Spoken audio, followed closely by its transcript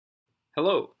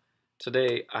Hello.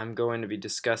 Today I'm going to be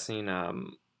discussing a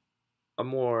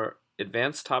more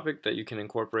advanced topic that you can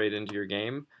incorporate into your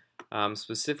game,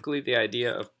 specifically the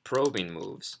idea of probing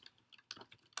moves,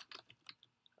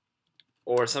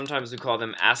 or sometimes we call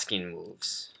them asking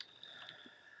moves.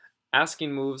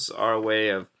 Asking moves are a way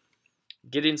of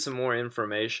getting some more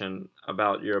information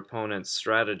about your opponent's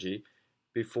strategy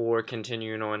before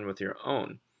continuing on with your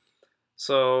own.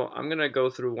 So I'm going to go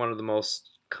through one of the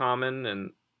most common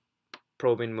and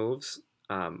probing moves,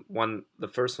 the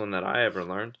first one that I ever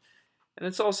learned. And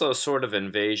it's also a sort of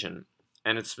invasion,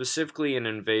 and it's specifically an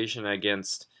invasion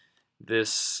against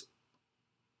this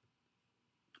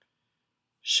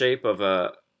shape of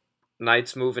a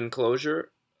knight's move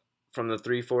enclosure from the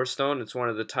 3-4 stone. It's one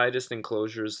of the tightest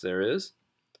enclosures there is,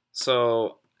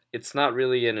 so it's not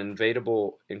really an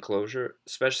invadable enclosure,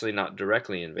 especially not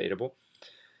directly invadable,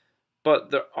 but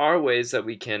there are ways that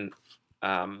we can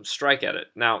strike at it.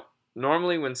 Now,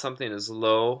 normally when something is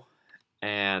low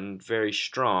and very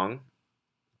strong,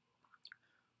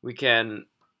 we can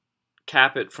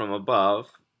cap it from above,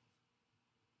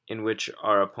 in which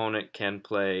our opponent can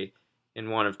play in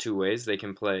one of two ways. They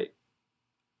can play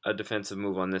a defensive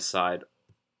move on this side,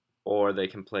 or they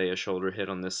can play a shoulder hit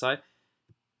on this side.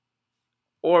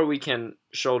 Or we can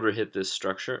shoulder hit this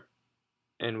structure,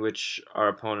 in which our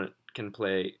opponent can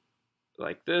play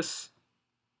like this,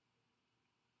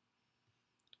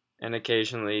 and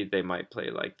occasionally they might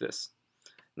play like this.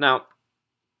 Now,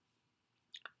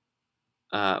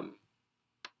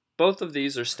 both of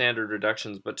these are standard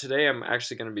reductions, but today I'm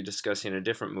actually going to be discussing a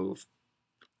different move.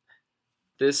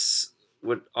 This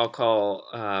what I'll call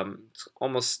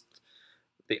almost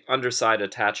the underside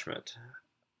attachment.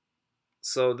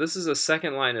 So this is a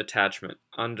second line attachment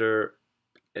under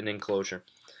an enclosure.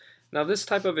 Now this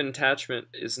type of attachment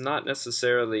is not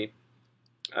necessarily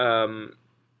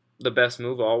the best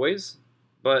move always,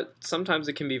 but sometimes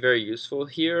it can be very useful.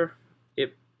 Here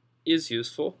it is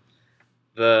useful.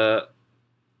 The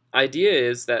idea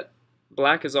is that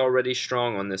black is already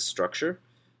strong on this structure,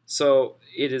 so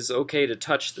it is okay to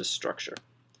touch this structure.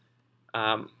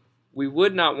 We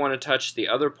would not want to touch the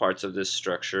other parts of this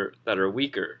structure that are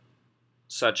weaker,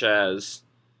 such as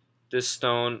this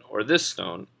stone or this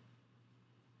stone.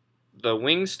 The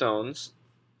wing stones,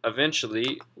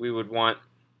 eventually we would want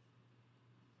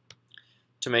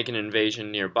to make an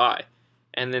invasion nearby,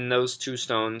 and then those two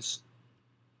stones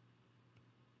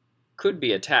could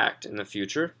be attacked in the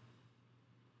future,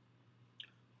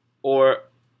 or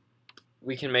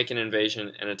we can make an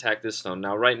invasion and attack this stone.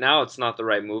 Now right now it's not the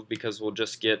right move because we'll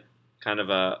just get kind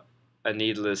of a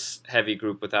needless heavy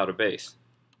group without a base.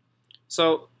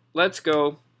 So let's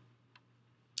go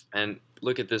and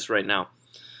look at this right now.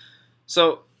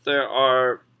 So there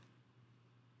are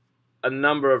a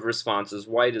number of responses.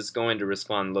 White is going to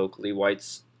respond locally.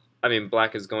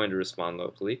 Black is going to respond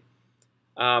locally.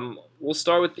 We'll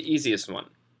start with the easiest one.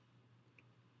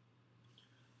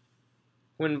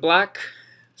 When black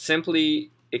simply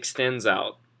extends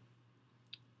out,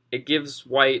 it gives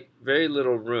white very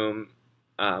little room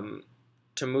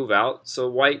to move out, so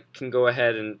white can go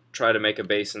ahead and try to make a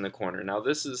base in the corner. Now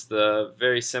this is the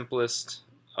very simplest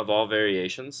of all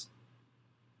variations.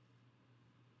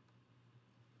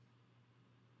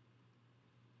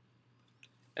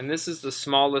 And this is the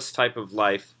smallest type of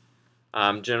life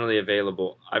generally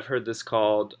available. I've heard this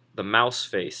called the mouse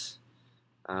face.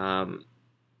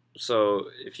 So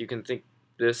if you can think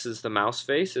this is the mouse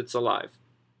face, it's alive.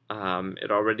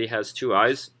 It already has two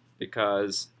eyes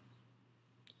because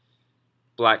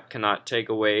black cannot take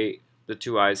away the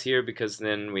two eyes here, because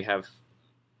then we have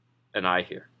an eye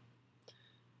here.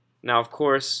 Now of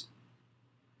course,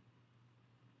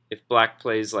 if black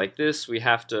plays like this, we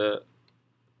have to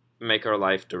make our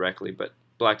life directly, but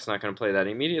black's not going to play that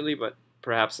immediately, but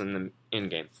perhaps in the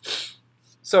in-game.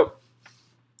 So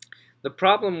the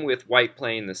problem with white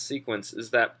playing this sequence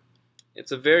is that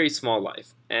it's a very small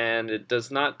life, and it does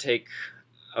not take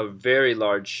a very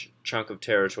large chunk of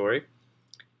territory,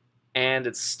 and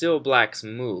it's still black's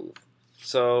move.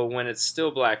 So when it's still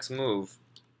black's move,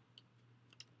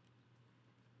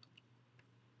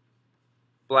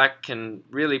 black can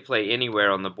really play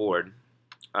anywhere on the board.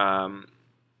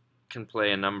 Can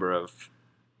play a number of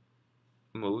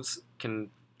moves, can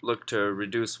look to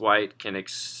reduce white, can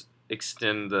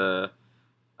extend the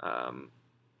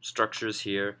structures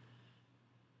here.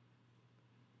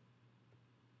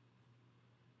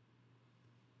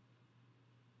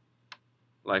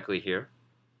 Likely here.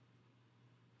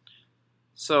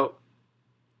 So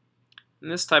in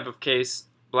this type of case,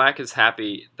 black is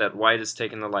happy that white has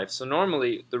taken the life. So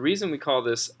normally, the reason we call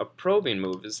this a probing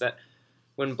move is that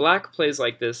When black plays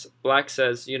like this, black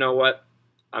says, you know what,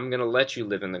 I'm going to let you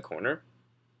live in the corner,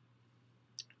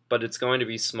 but it's going to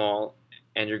be small,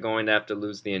 and you're going to have to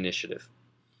lose the initiative.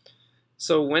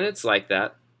 So when it's like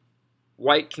that,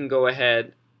 white can go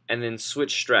ahead and then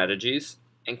switch strategies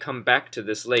and come back to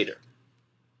this later.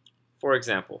 For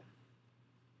example,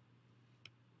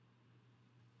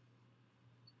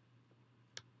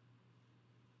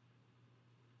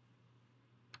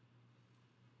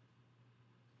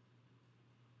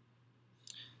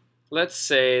 let's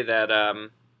say that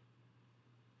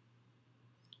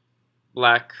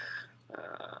black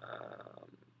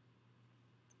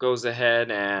goes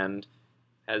ahead and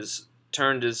has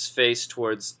turned his face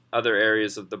towards other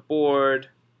areas of the board,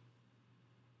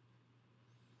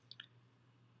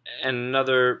 and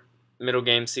another middle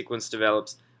game sequence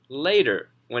develops. Later,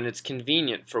 when it's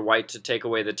convenient for white to take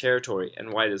away the territory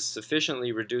and white has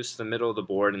sufficiently reduced the middle of the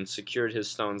board and secured his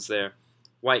stones there,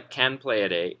 white can play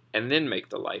at A and then make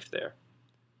the life there.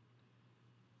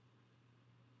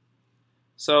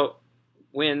 So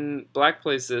when black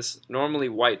plays this, normally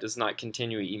white does not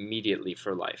continue immediately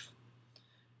for life.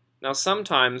 Now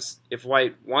sometimes, if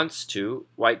white wants to,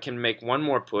 white can make one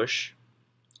more push,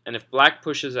 and if black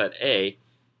pushes at A,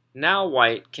 now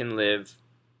white can live,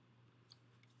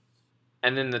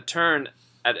 and then the turn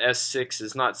at S6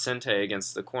 is not sente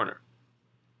against the corner.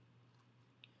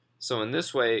 So in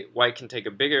this way, white can take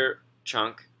a bigger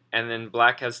chunk, and then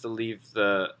black has to leave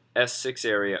the S6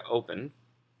 area open,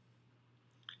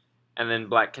 and then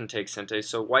black can take sente.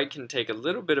 So white can take a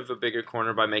little bit of a bigger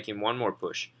corner by making one more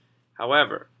push.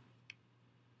 However,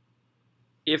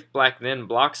 if black then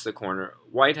blocks the corner,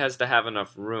 white has to have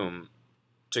enough room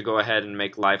to go ahead and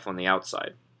make life on the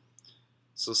outside.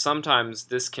 So sometimes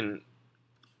this can,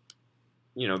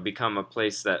 become a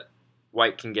place that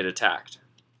white can get attacked.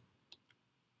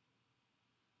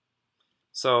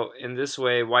 So in this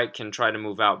way, white can try to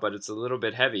move out, but it's a little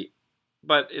bit heavy.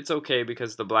 But it's okay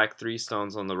because the black 3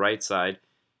 stones on the right side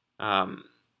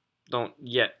don't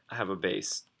yet have a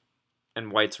base,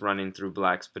 and white's running through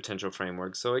black's potential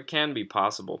framework, so it can be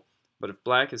possible. But if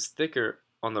black is thicker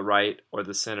on the right or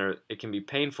the center, it can be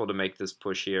painful to make this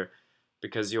push here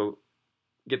because you'll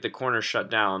get the corner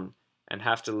shut down and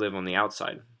have to live on the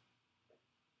outside.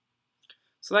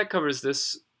 So that covers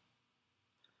this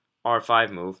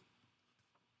R5 move.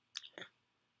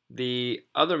 The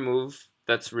other move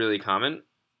that's really common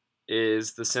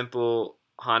is the simple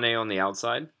hane on the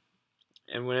outside.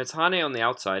 And when it's hane on the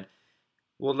outside,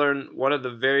 we'll learn one of the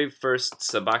very first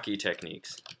sabaki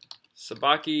techniques.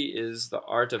 Sabaki is the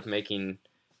art of making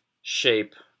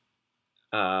shape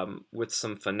with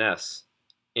some finesse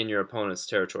in your opponent's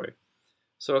territory.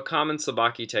 So a common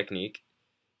sabaki technique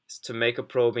is to make a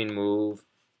probing move,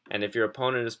 and if your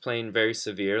opponent is playing very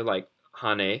severe, like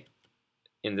hane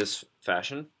in this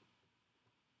fashion,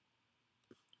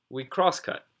 we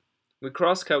crosscut. We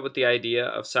crosscut with the idea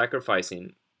of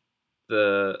sacrificing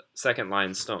the second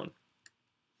line stone.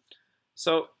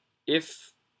 So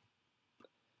if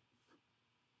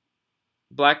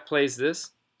black plays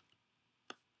this,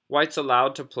 white's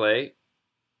allowed to play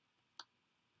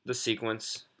the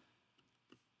sequence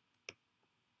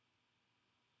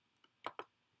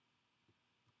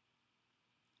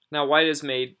Now white has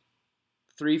made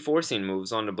 3 forcing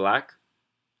moves onto black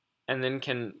and then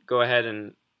can go ahead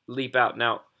and leap out.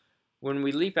 Now when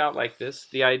we leap out like this,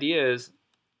 the idea is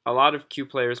a lot of Q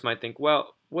players might think,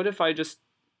 well, what if I just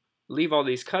leave all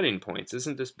these cutting points?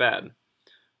 Isn't this bad?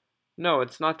 No,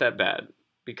 it's not that bad,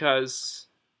 because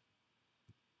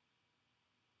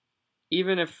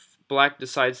even if black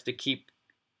decides to keep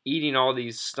eating all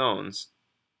these stones,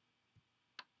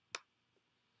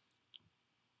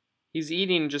 he's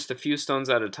eating just a few stones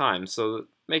at a time, so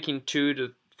making 2 to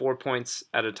 4 points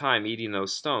at a time eating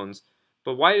those stones.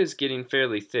 But white is getting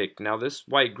fairly thick. Now this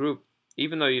white group,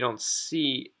 even though you don't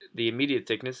see the immediate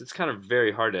thickness, it's kind of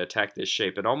very hard to attack this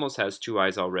shape. It almost has 2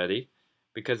 eyes already,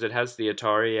 because it has the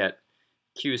Atari at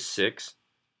Q6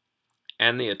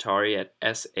 and the Atari at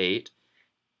S8,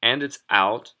 and it's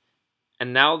out,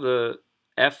 and now the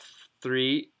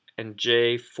F3 and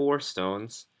J4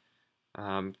 stones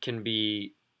can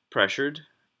be pressured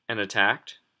and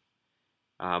attacked.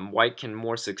 White can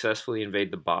more successfully invade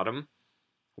the bottom.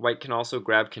 White can also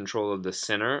grab control of the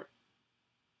center.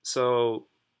 So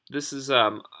this is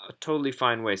a totally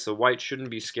fine way. So white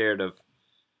shouldn't be scared of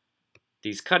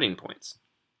these cutting points.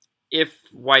 If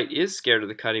white is scared of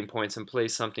the cutting points and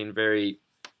plays something very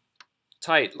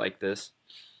tight like this,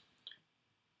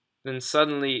 then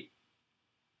suddenly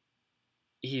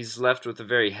he's left with a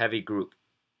very heavy group.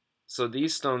 So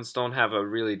these stones don't have a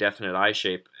really definite eye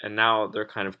shape, and now they're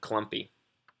kind of clumpy.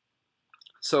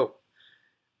 So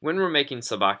when we're making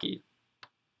sabaki,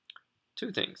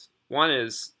 two things. One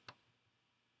is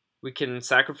we can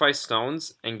sacrifice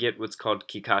stones and get what's called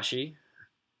kikashi,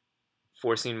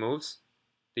 forcing moves.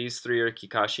 These three are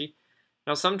kikashi.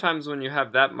 Now sometimes when you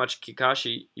have that much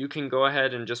kikashi, you can go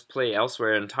ahead and just play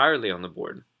elsewhere entirely on the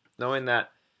board, knowing that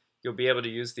you'll be able to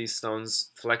use these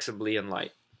stones flexibly and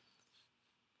light.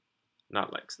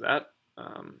 Not like that,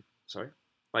 sorry,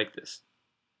 like this.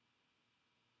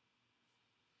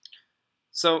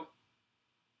 So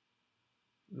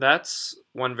that's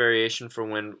one variation for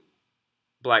when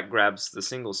black grabs the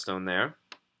single stone there.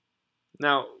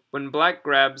 Now, when black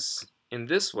grabs in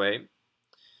this way,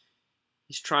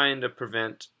 he's trying to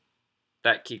prevent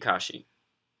that kikashi.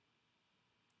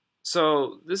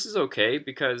 So this is okay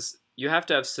because you have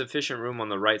to have sufficient room on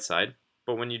the right side,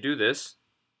 but when you do this,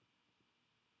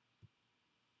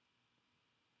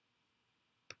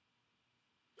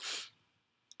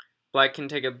 black can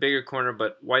take a bigger corner,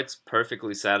 but white's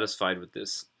perfectly satisfied with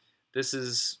this. This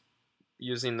is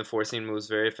using the forcing moves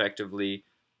very effectively.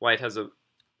 White has a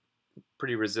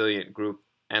pretty resilient group,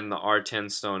 and the R10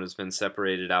 stone has been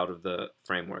separated out of the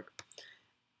framework.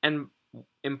 And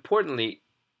importantly,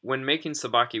 when making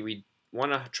sabaki, we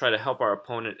want to try to help our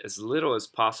opponent as little as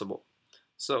possible.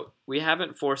 So we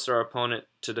haven't forced our opponent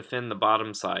to defend the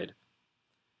bottom side.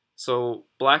 So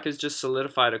black has just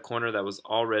solidified a corner that was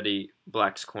already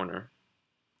black's corner.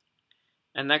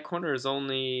 And that corner is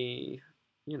only,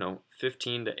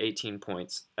 15 to 18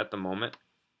 points at the moment,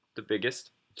 the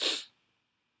biggest.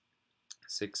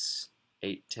 6,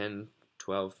 8, 10,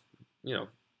 12,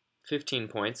 15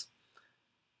 points.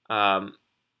 Now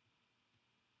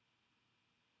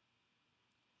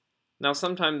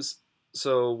sometimes,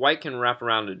 so white can wrap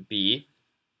around at B.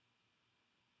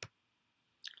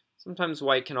 Sometimes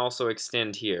white can also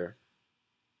extend here.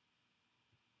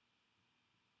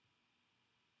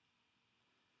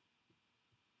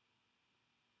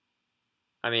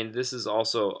 I mean, this is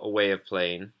also a way of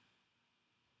playing,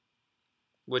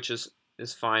 which is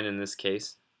fine in this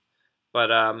case. But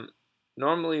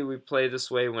normally we play this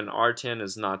way when R10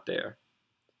 is not there.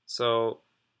 So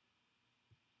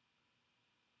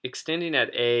extending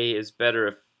at A is better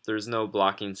if there's no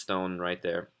blocking stone right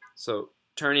there. So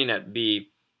turning at B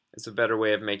is a better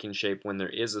way of making shape when there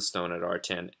is a stone at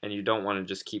R10, and you don't want to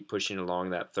just keep pushing along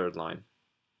that third line.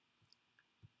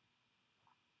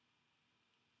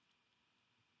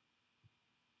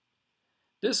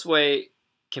 This way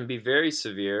can be very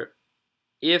severe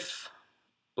if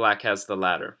black has the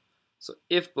ladder. So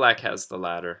if black has the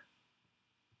ladder,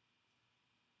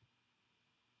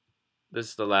 this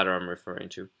is the ladder I'm referring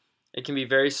to, it can be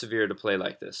very severe to play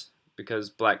like this because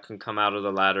black can come out of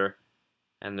the ladder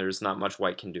and there's not much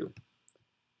white can do.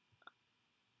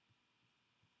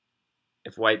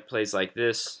 If white plays like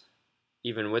this,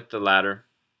 even with the ladder,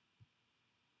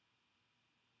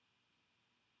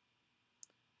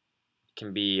 it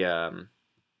can be,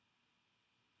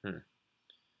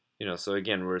 so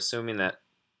again, we're assuming that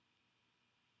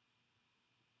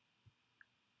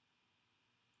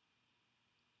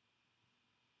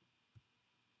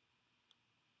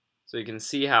so you can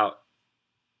see how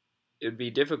it would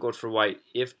be difficult for white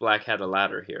if black had a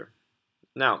ladder here.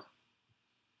 Now,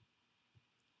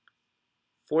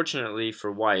 fortunately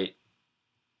for white,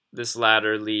 this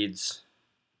ladder leads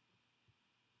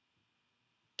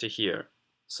to here.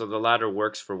 So the ladder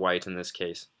works for white in this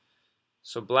case.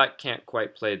 So black can't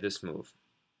quite play this move.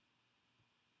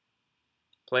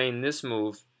 Playing this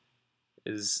move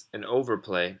is an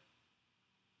overplay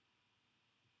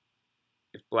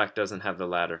if black doesn't have the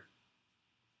ladder.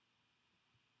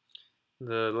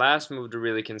 The last move to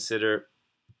really consider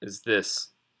is this.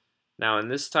 Now in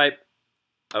this type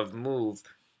of move,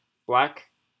 black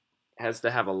has to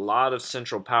have a lot of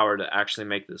central power to actually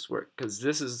make this work, because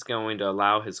this is going to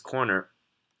allow his corner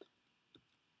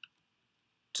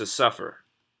to suffer.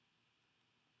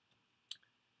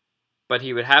 But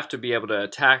he would have to be able to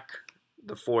attack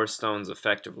the 4 stones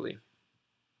effectively.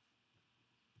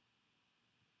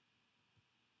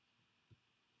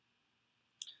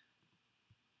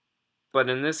 But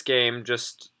in this game,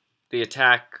 just the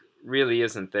attack really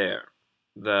isn't there.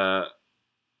 The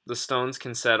stones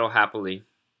can settle happily,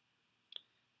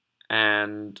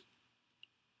 and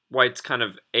white's kind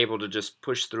of able to just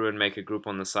push through and make a group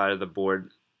on the side of the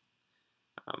board.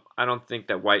 I don't think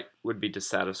that white would be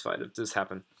dissatisfied if this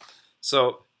happened.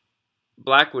 So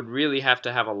black would really have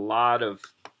to have a lot of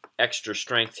extra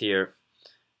strength here.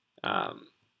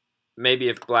 Maybe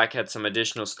if black had some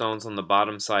additional stones on the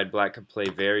bottom side, black could play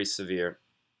very severe.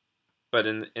 But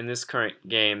in this current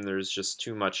game, there's just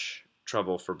too much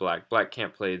trouble for black. Black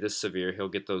can't play this severe. He'll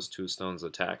get those 2 stones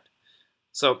attacked.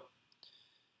 So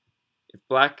If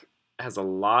black has a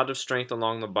lot of strength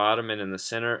along the bottom and in the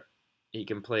center, he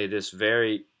can play this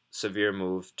very severe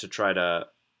move to try to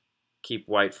keep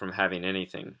white from having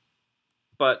anything.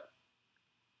 But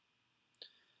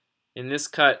in this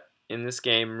cut, in this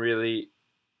game, really,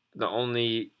 the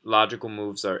only logical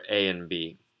moves are A and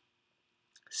B.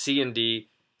 C and D.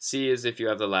 C is if you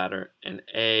have the ladder, and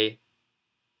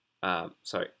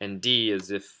and D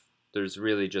is if there's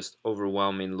really just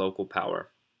overwhelming local power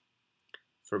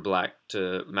for black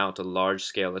to mount a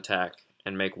large-scale attack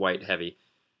and make white heavy.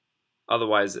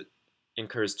 Otherwise, it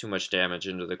incurs too much damage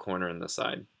into the corner and the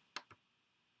side.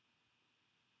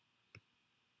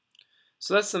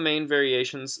 So that's the main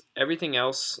variations. Everything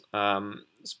else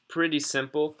is pretty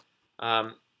simple.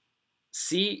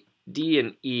 C, D,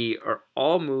 and E are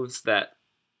all moves that,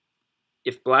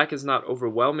 if black is not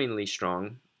overwhelmingly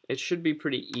strong, it should be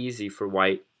pretty easy for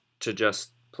white to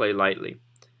just play lightly.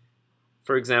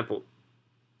 For example,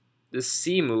 this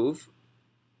C move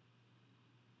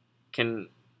can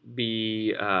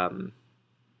be,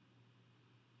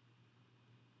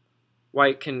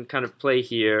 white can kind of play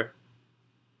here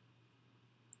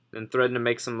and threaten to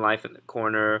make some life in the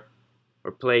corner,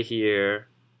 or play here.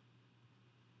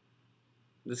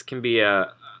 This can be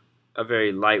a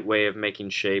very light way of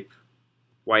making shape.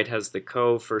 White has the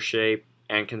ko for shape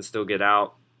and can still get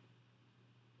out.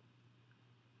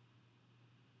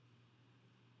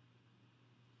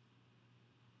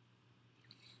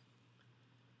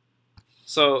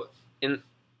 So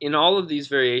in all of these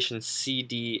variations, C,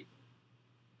 D,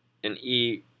 and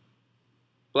E,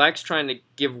 black's trying to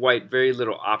give white very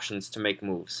little options to make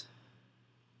moves.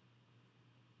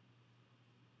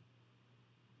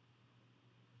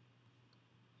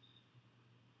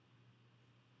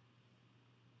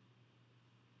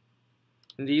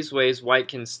 In these ways, white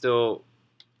can't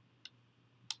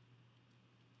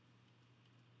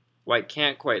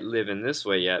quite live in this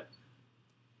way yet.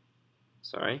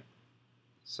 Sorry.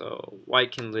 So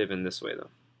white can live in this way though.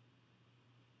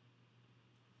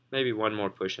 Maybe one more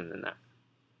push in than that.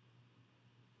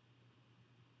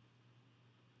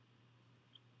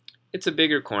 It's a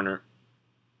bigger corner.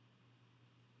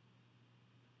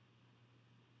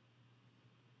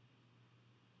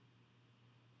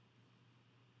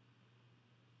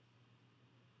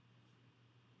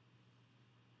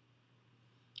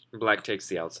 Black takes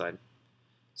the outside.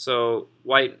 So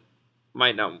white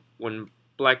might not, when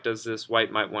black does this,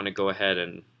 white might want to go ahead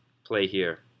and play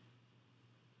here.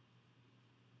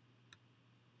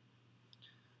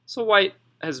 So white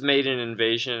has made an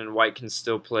invasion, and white can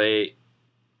still play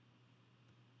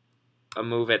a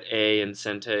move at A and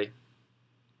Sente.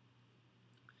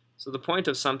 So the point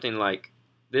of something like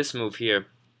this move here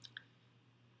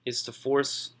is to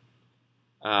force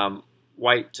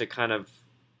white to kind of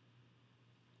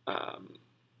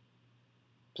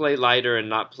play lighter and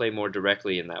not play more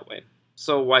directly in that way.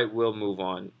 So white will move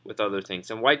on with other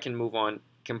things, and white can move on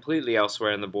completely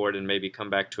elsewhere on the board and maybe come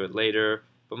back to it later,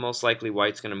 but most likely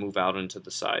white's going to move out into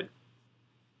the side.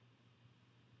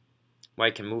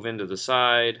 White can move into the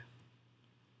side,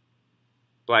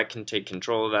 black can take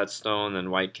control of that stone,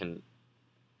 then white can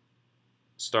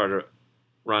start a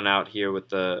run out here with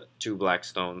the two black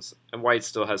stones, and white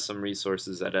still has some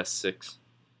resources at S6.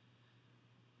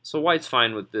 So white's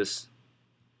fine with this.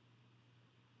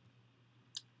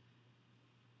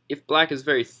 If black is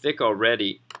very thick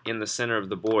already in the center of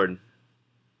the board,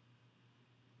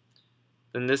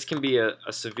 then this can be a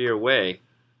severe way.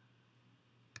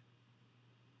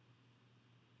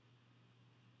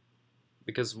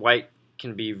 Because white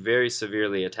can be very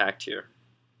severely attacked here.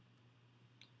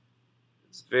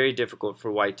 It's very difficult for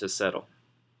white to settle.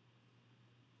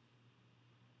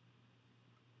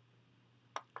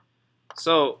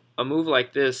 So a move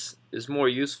like this is more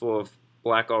useful if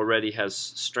black already has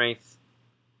strength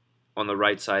on the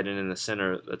right side and in the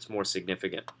center that's more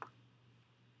significant.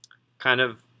 Kind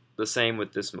of the same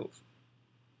with this move.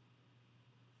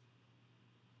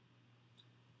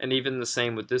 And even the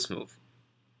same with this move.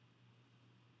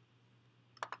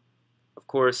 Of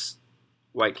course,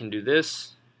 white can do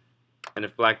this, and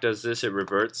if black does this, it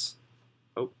reverts.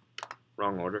 Oh,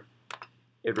 wrong order.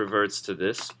 It reverts to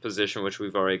this position, which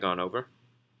we've already gone over.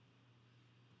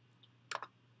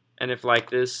 And if like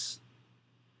this,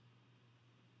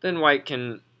 then white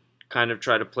can kind of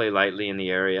try to play lightly in the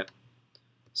area.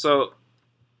 So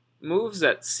moves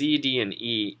at C, D, and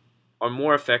E are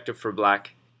more effective for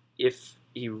black if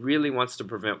he really wants to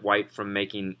prevent white from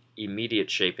making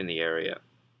immediate shape in the area.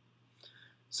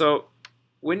 So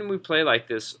when we play like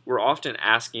this, we're often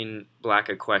asking black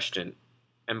a question,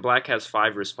 and black has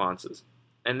 5 responses.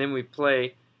 And then we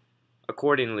play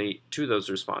accordingly to those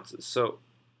responses. So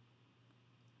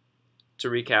to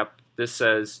recap, this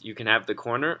says you can have the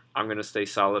corner. I'm going to stay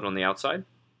solid on the outside.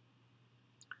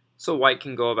 So white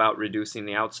can go about reducing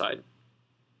the outside,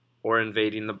 or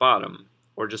invading the bottom,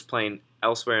 or just playing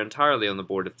elsewhere entirely on the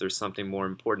board if there's something more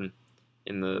important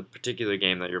in the particular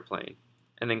game that you're playing,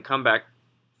 and then come back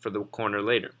for the corner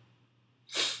later.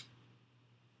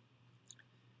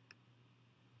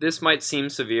 This might seem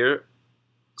severe,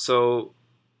 so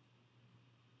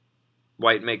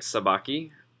white makes sabaki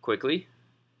quickly.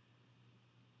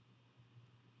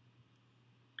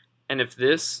 And if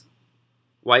this,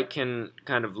 white can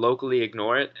kind of locally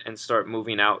ignore it and start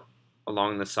moving out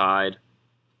along the side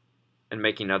and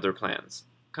making other plans,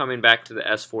 coming back to the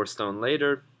S4 stone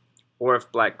later, or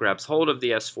if black grabs hold of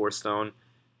the S4 stone,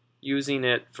 using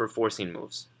it for forcing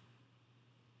moves.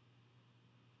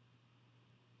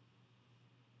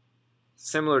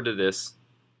 Similar to this,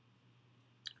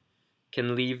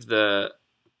 can leave the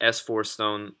S4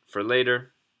 stone for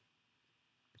later,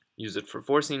 use it for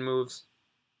forcing moves,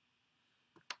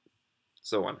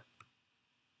 so on.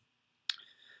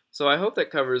 So I hope that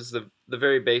covers the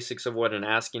very basics of what an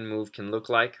asking move can look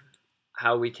like,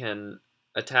 how we can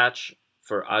attach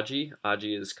for aji.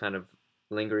 Aji is kind of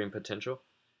lingering potential,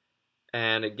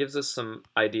 and it gives us some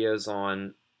ideas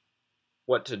on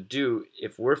what to do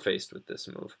if we're faced with this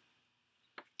move.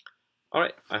 All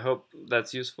right, I hope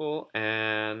that's useful,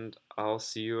 and I'll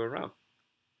see you around.